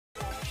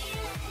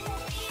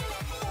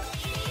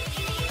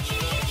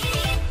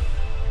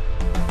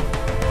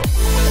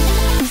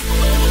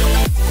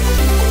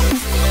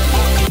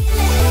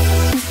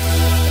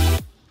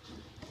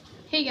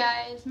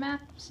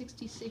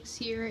66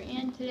 here,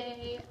 and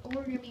today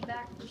we're gonna be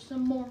back for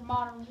some more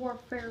Modern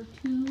Warfare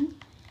 2.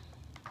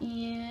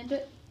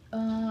 And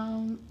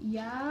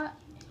yeah,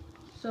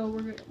 so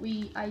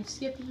I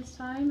skipped it this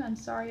time. I'm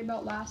sorry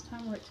about last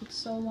time where it took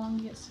so long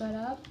to get set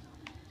up.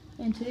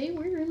 And today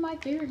we're in my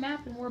favorite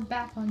map, and we're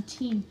back on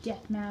Team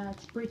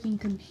Deathmatch, breaking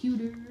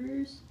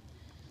computers.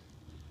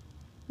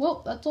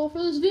 Well, that's all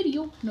for this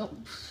video. Nope.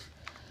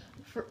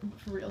 For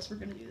reals, we're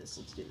gonna do this.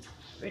 Let's do this.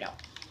 Right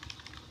out.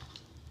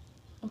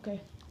 Okay.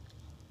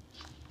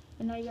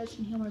 And now you guys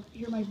can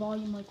hear my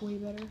volume like way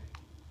better.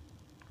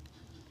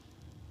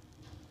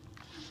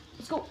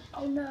 Let's go.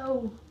 Oh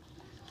no.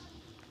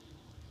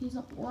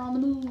 We're on the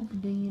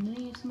move.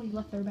 Dang, somebody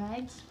left their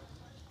bags.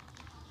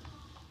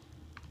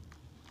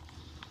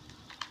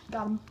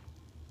 Got him.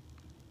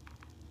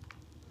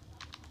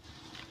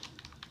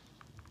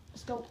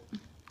 Let's go.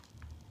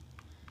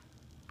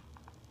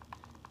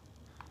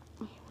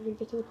 We're gonna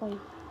get to the plane.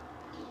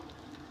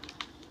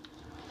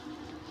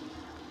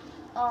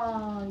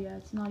 Oh yeah,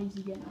 it's not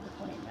easy getting to the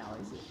plane now,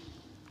 is it?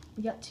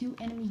 We got 2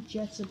 enemy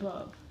jets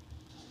above.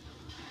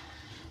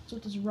 That's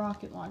what this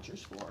rocket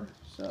launcher's for.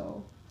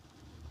 So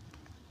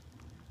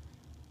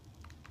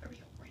there we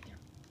go, right there.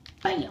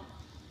 Bam!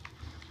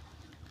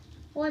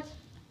 What?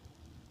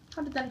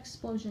 How did that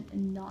explosion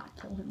not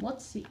kill him?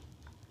 Let's see.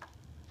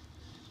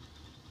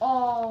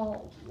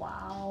 Oh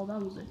wow,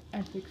 that was an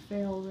epic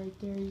fail right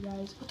there, you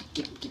guys.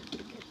 Get him.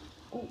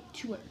 Oh,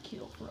 200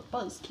 kill for a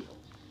buzz kill.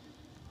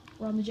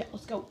 We're on the jet.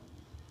 Let's go.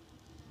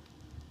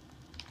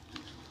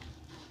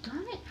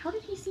 Darn it, how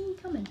did he see me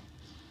coming?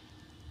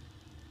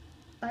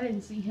 I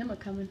didn't see him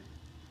coming.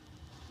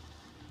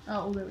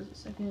 Oh, there was a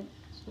second.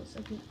 Split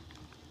second.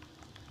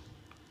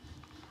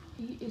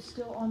 He is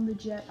still on the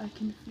jet. I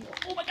can feel.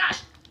 Oh my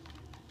gosh!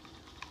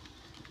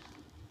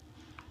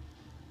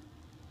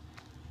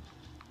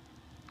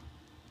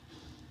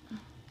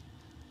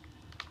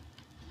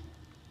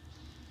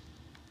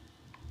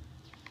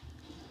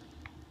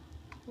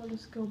 Let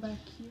us go back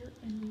here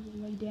and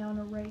we will lay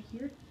down right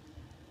here.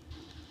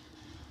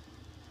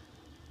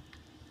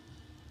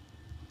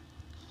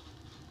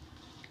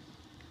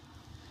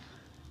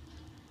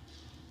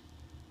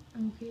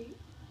 Okay.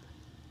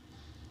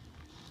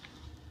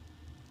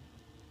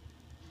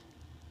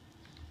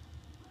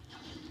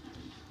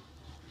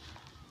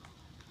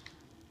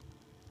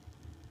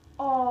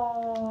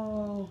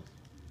 Oh,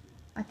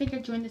 I think I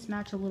joined this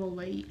match a little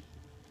late.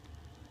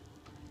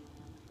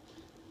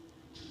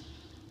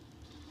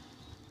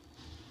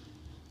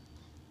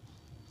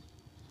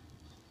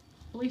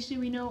 At least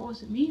we know it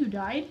wasn't me who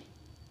died.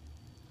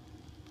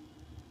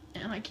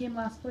 And I came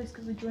last place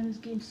because I joined this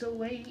game so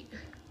late.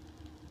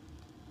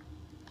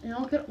 And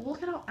look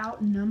at how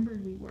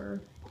outnumbered we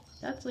were.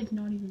 That's like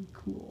not even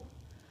cool.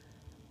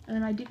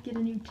 And I did get a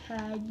new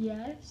tag,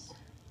 yes.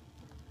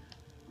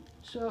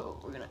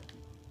 So we're gonna.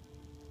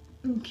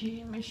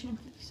 Okay, mission in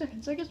 50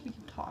 seconds. I guess we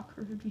can talk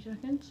for 50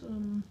 seconds.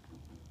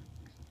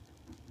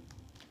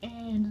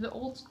 And the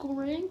old school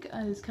rank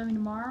is coming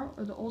tomorrow,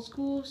 or the old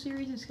school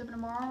series is coming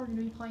tomorrow. We're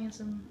gonna be playing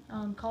some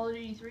Call of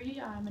Duty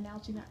 3. I'm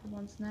announcing that for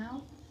once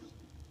now.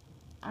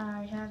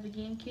 I have the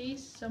game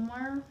case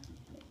somewhere,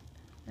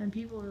 and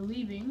people are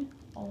leaving.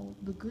 All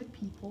the good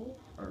people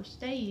are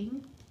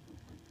staying.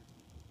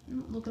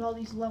 Look at all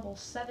these level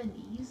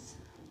 70s,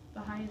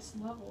 the highest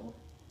level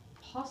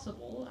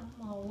possible.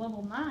 I'm a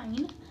level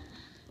 9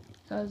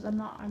 because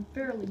I'm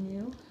fairly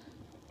new.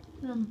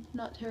 I'm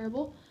not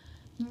terrible.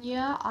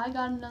 Yeah, I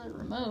got another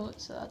remote,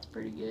 so that's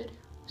pretty good.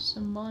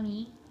 Some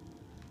money.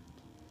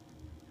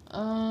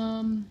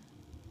 And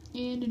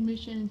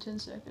admission in 10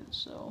 seconds,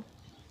 so.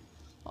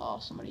 Oh,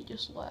 somebody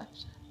just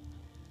left.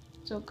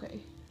 It's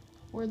okay.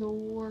 We're the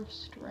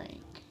worst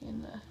rank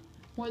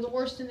we're the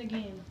worst in the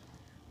game.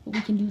 But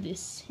we can do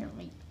this. Here, let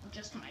me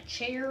adjust my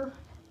chair.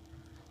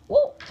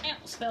 Whoa,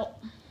 that was fell.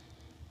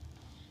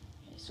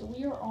 Okay, so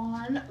we are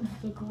on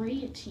the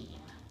gray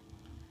team.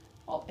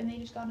 Oh, and they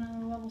just got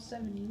another level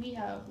 70. We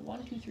have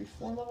 1, 2, 3,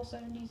 4 level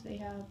 70s. They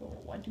have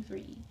 1, 2,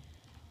 3.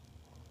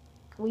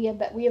 We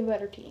have a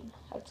better team.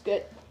 That's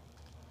good.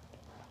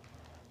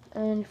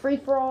 And free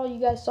for all, you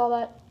guys saw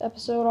that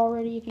episode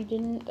already. If you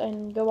didn't,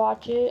 then go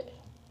watch it.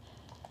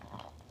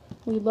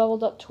 We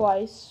leveled up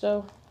twice,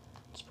 so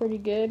it's pretty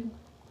good.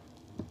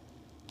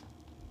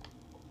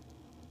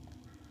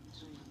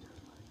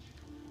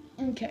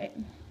 Okay,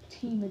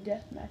 team of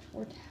deathmatch.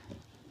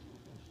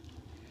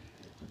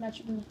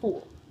 Match number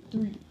 4,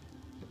 3,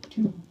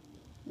 2,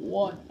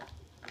 1.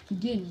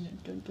 Begin.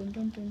 Dun, dun,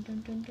 dun, dun,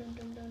 dun, dun, dun,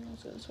 dun, dun.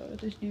 Let's go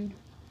with this dude.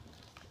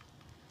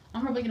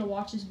 I'm probably gonna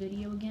watch this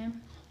video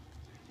again.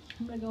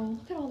 I'm gonna go,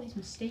 look at all these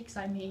mistakes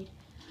I made.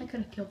 I could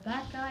have killed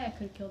that guy, I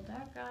could have killed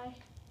that guy.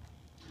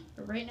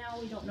 But right now,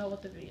 we don't know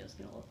what the video is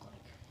gonna look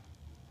like.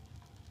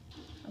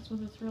 That's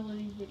what the thrill of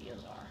these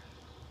videos are.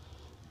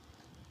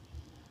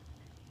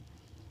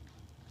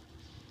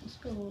 Let's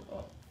go,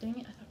 oh, dang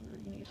it, I thought we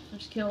were gonna get the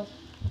first kill.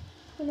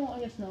 Oh no, I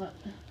guess not.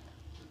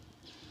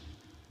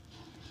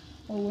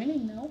 We're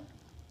winning though.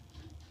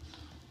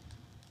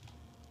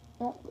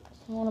 Oh,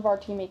 one of our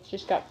teammates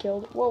just got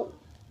killed. Whoa.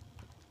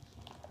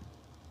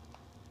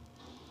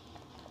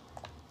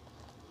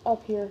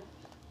 Up here.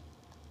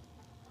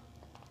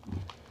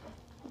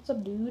 What's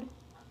up, dude?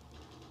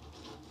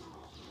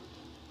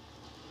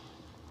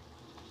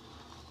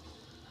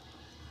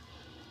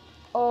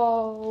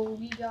 Oh,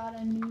 we got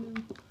a new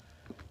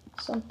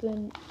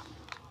something.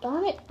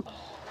 Darn it.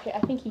 Okay, I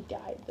think he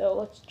died, though.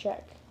 Let's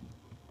check.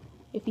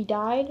 If he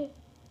died,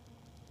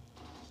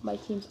 my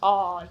team's...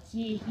 Oh,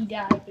 yeah, he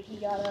died, but he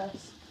got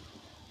us.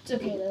 It's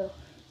okay, though.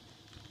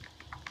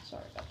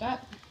 Sorry about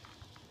that.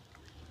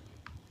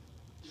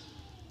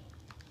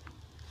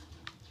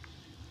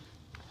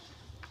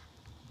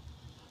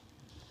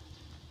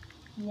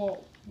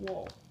 Whoa,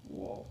 whoa,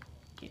 whoa.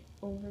 Get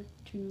over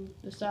to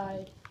the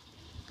side.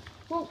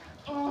 Whoa.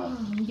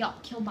 Oh, we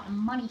got killed by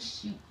money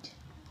shoot.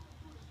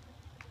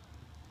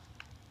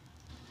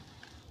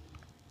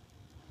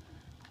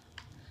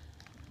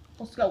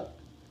 Let's go.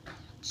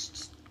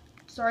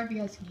 Sorry if you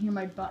guys can hear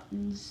my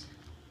buttons.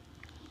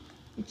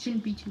 It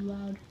shouldn't be too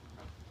loud.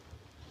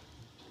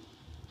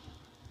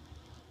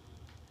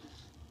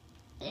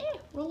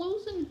 We're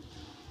losing.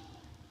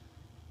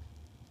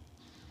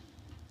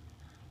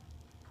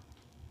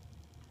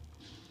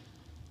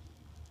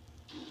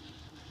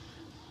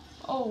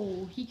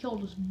 Oh, he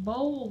killed us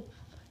both.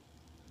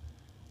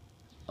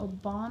 A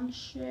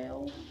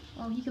bombshell.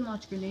 Oh, he can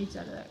launch grenades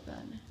out of that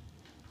gun.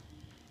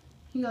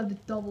 He got a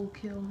double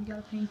kill. He got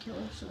a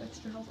painkiller, so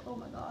extra health. Oh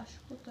my gosh,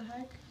 what the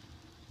heck?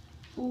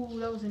 Ooh,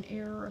 that was an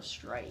error, a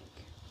strike.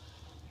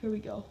 Here we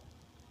go.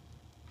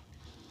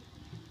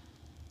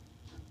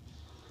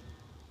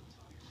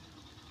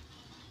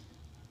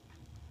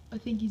 I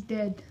think he's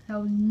dead.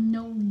 That was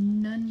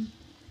none.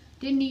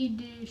 Didn't need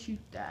to shoot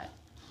that.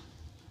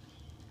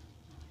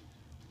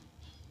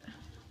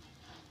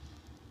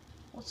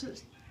 What's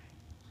this?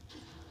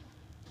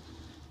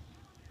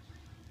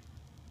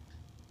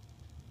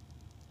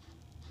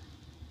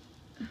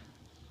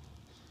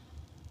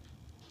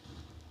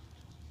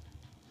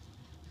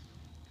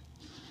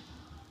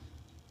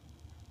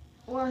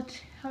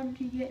 What? How did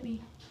you get me?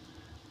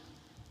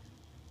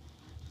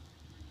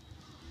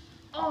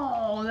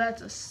 Oh,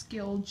 that's a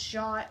skilled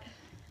shot.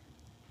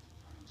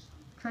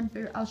 I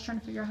was trying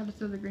to figure out how to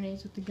throw the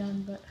grenades with the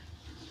gun, but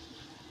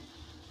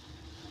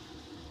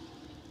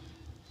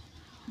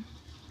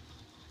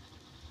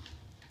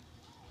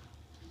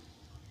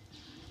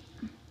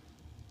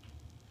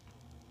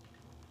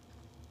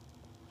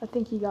I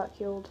think he got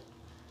killed.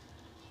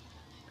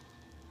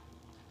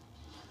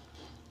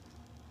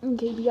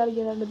 Okay, we gotta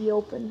get out of the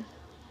open.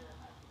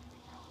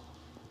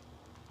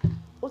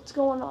 What's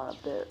going on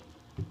up there?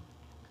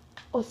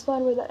 Let's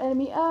find where the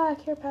enemy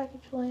care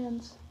package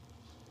lands.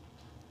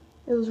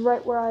 It was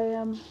right where I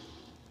am.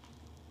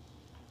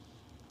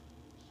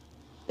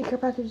 The care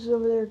package is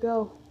over there.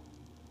 Go.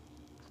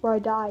 It's where I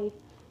died.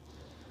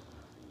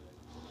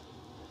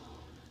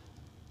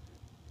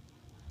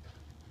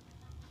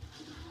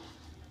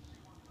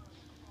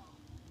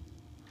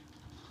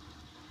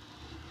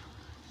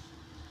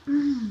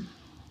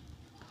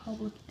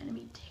 Public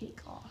enemy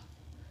takeoff.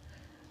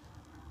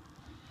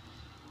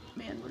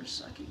 Man, we're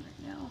sucking right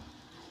now.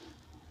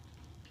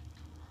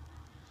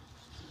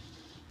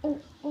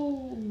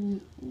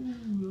 Ooh,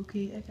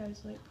 okay, that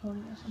guy's like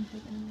ponying us. I'm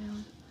taking him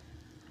down.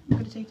 I'm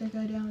gonna take that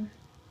guy down.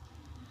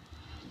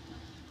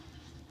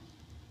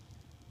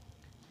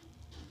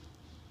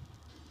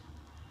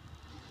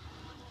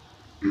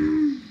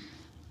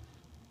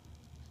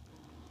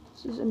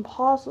 This is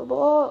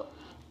impossible.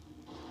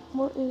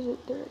 Where is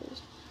it? There it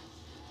is.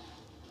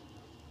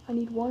 I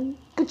need one.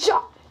 Good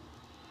shot!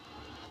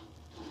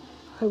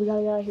 Okay, we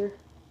gotta get out of here.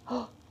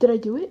 Oh, did I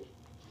do it?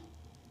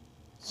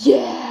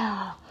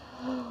 Yeah!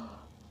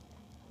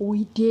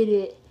 We did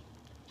it.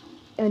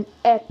 An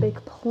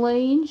epic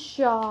plane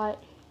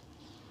shot.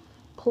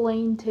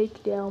 Plane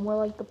takedown. We're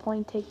like the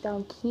plane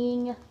takedown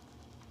king.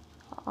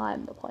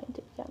 I'm the plane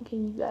takedown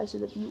king. You guys are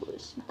the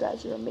viewers. You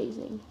guys are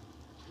amazing.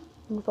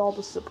 With all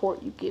the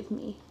support you give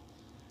me.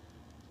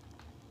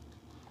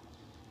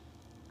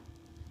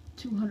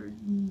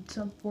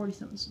 240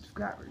 something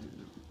subscribers is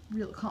a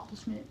real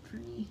accomplishment for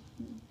me.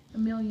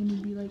 1 million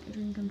would be like a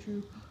dream come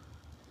true.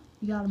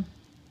 We got him.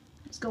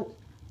 Let's go.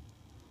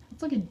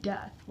 It's like a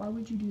death. Why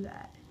would you do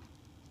that?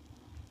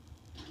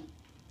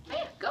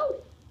 Hey, go!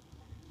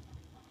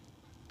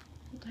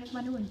 What the heck am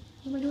I doing?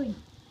 What am I doing?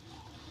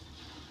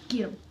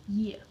 Get him.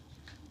 Yeah.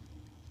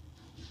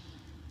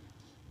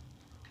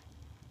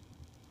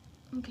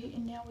 Okay,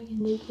 and now we can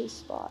nuke his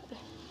spot.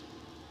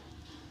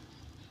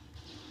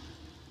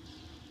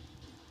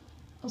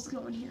 Let's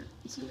go in here.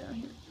 Let's go down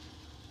here.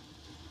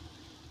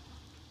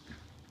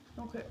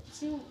 Okay, let's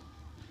see what...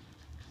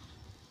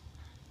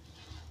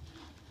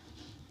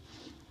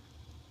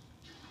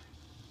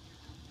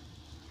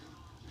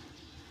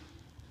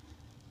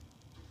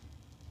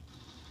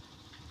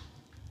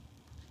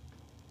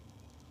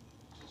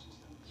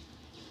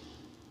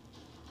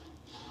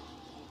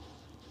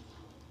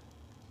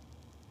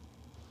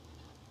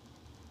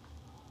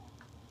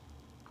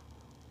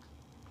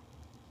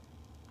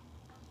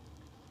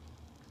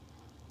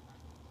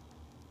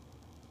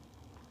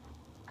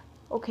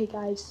 Okay,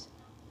 guys.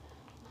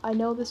 I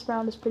know this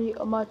round is pretty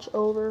much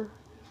over.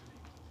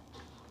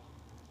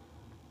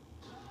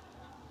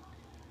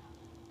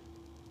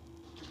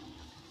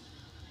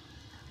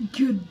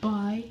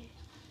 Goodbye.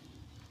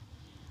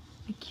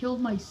 I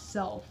killed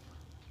myself.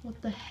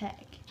 What the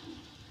heck?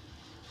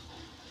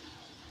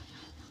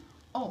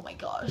 Oh my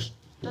gosh.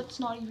 That's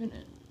not even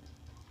in.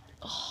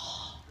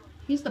 Oh,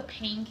 he's the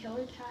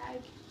painkiller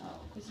tag. Oh,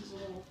 because he's a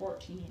level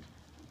 14.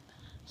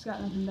 He's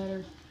got nothing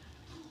better.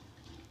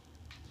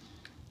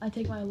 I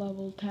take my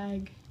level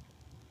tag.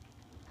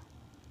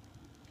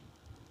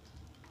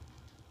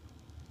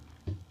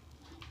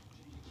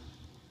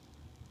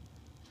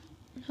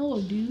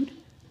 Hello, dude.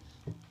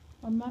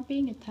 Am I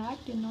being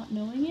attacked and not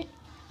knowing it?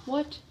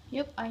 What?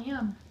 Yep, I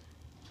am.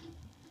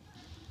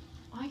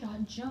 I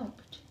got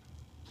jumped.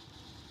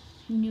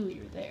 He knew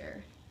you were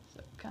there,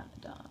 so kind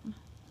of dumb.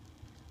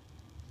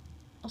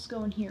 Let's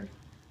go in here.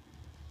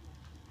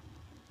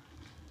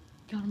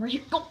 Got him right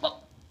here. Go, go.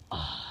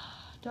 Oh,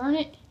 darn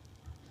it.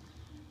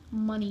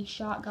 Money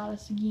shot got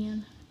us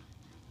again.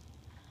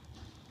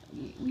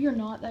 We are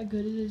not that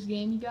good at this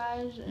game, you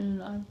guys,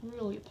 and I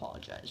really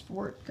apologize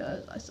for it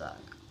because I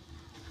suck.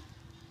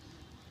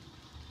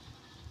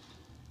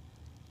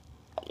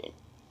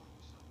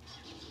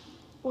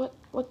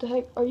 What the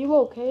heck? Are you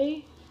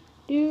okay,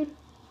 dude?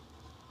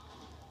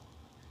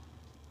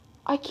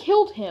 I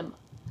killed him.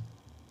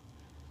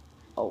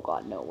 Oh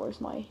god, no,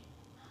 where's my...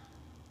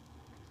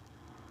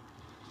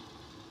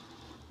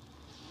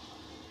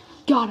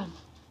 Got him.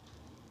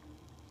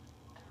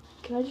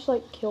 Can I just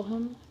like kill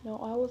him? No,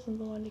 I wasn't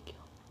the one to kill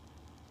him.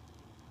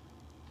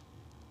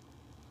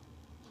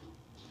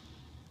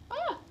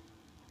 Ah!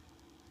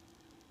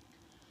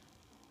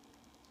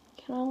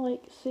 Can I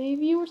like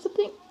save you or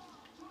something?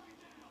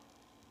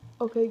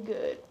 Okay,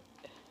 good.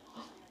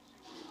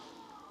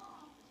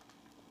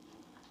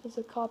 There's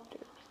a copter.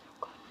 Oh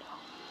god, no.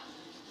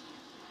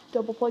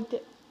 Double plane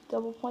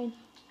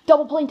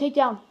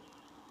takedown.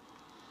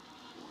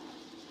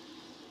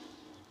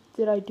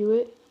 Did I do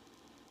it?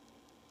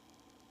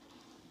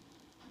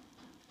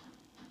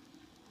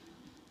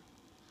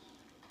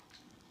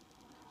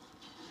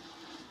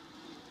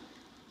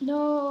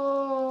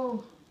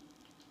 No.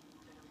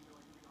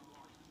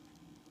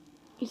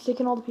 He's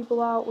taking all the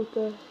people out with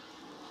the...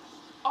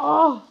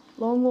 Oh!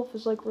 Lone Wolf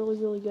is like really,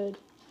 really good.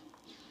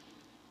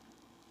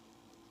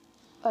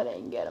 I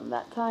didn't get him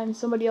that time.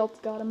 Somebody else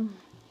got him.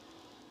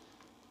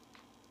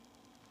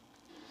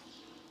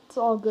 It's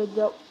all good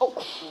though. Oh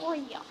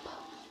crap!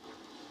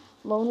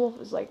 Lone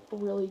Wolf is like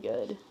really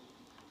good.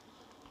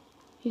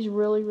 He's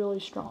really, really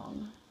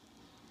strong.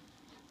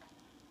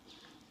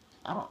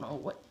 I don't know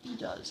what he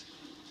does.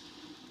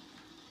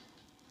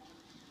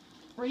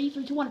 Ready,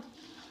 3, 2, 1.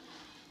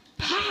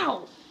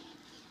 Pow!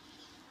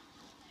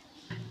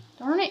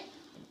 Darn it!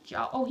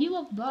 Oh, he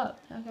leveled up.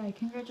 Okay,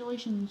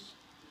 congratulations.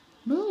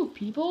 Move,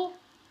 people.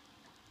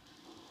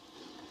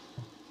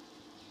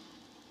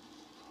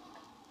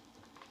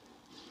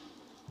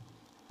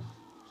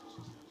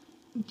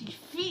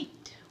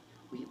 Defeat.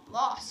 We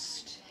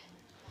lost.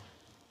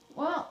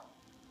 Well.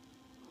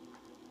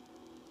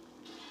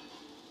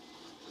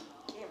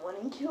 Game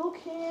winning kill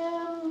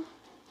cam.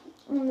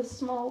 And the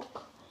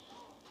smoke.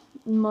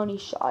 Money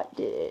shot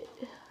did it.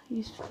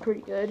 He's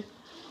pretty good.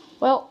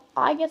 Well,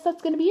 I guess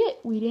that's going to be it.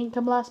 We didn't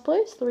come last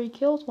place. 3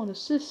 kills, 1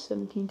 assist,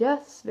 17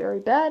 deaths. Very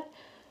bad.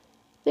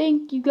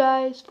 Thank you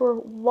guys for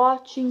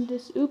watching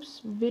this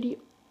video.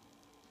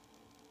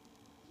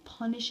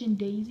 Punishing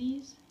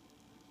daisies?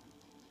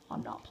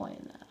 I'm not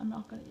playing that. I'm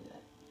not going to do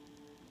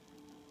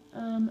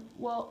that.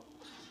 Well,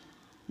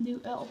 new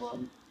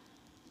album.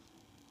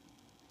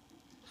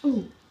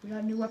 Ooh, we got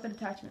a new weapon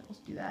attachment.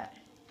 Let's do that.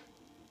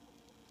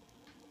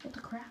 What the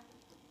crap?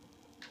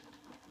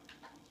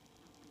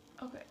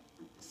 Okay,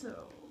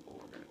 so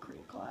we're gonna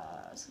create a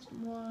class.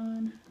 System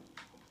 1,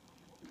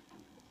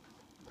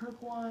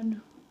 perk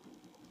 1,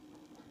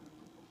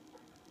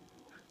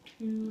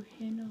 2,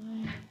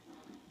 handling.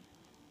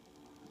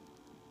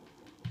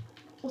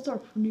 What's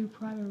our new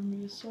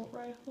primary assault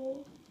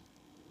rifle?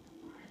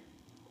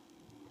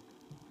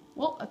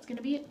 Well, that's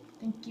gonna be it.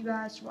 Thank you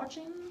guys for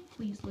watching.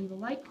 Please leave a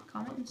like,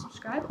 comment, and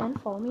subscribe,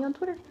 and follow me on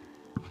Twitter.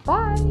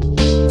 Bye!